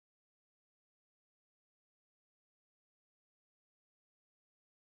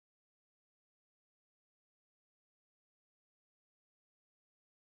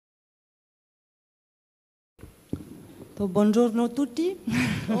Buongiorno tutti.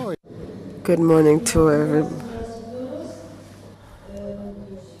 Good morning to everyone.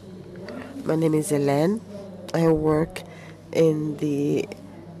 My name is Helene. I work in the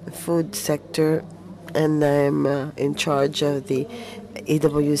food sector and I'm in charge of the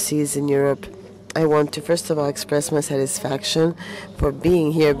EWCs in Europe. I want to first of all express my satisfaction for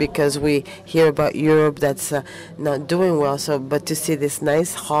being here because we hear about Europe that's not doing well. But to see this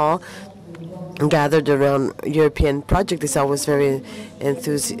nice hall gathered around European project is always very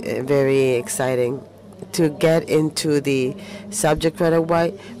very exciting. To get into the subject right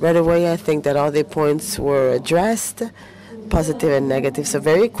away, I think that all the points were addressed, positive and negative. So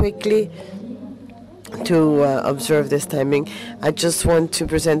very quickly, to observe this timing, I just want to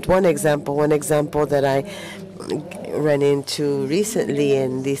present one example that I ran into recently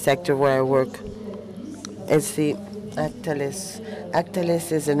in the sector where I work. It's the Actalis.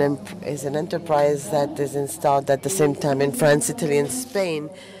 Actalis is an enterprise that is installed at the same time in France, Italy, and Spain.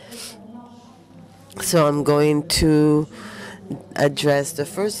 So I'm going to address the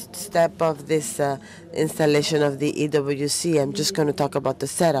first step of this installation of the EWC. I'm just going to talk about the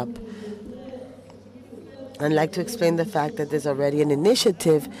setup. I'd like to explain the fact that there's already an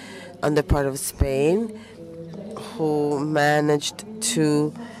initiative on the part of Spain who managed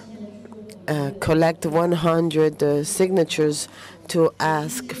to collect 100 signatures to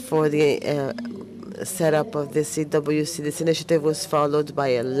ask for the setup of this EWC. This initiative was followed by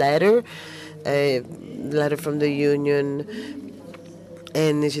a letter from the union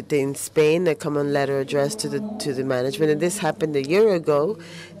and in Spain, a common letter addressed to the management. And this happened a year ago,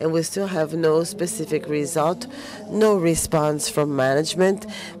 and we still have no specific result, no response from management.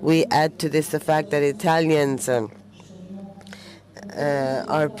 We add to this the fact that Italians are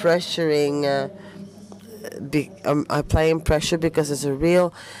pressuring, applying pressure because there's a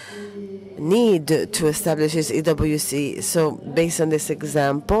real need to establish this EWC. So based on this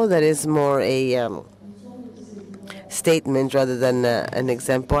example, that is more a statement rather than an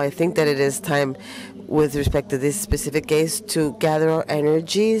example, I think that it is time, with respect to this specific case, to gather our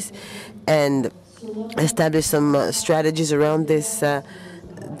energies and establish some strategies around this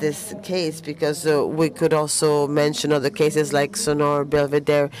case, because we could also mention other cases like Sonor,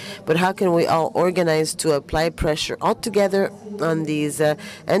 Belvedere, but how can we all organize to apply pressure all together on these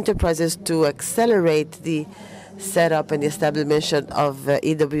enterprises to accelerate the setup and the establishment of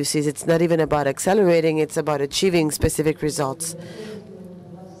EWCs? It's not even about accelerating, it's about achieving specific results.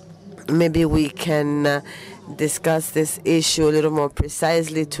 Maybe we can discuss this issue a little more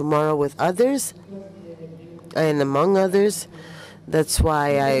precisely tomorrow with others and among others. That's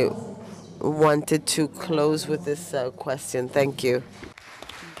why I wanted to close with this question. Thank you.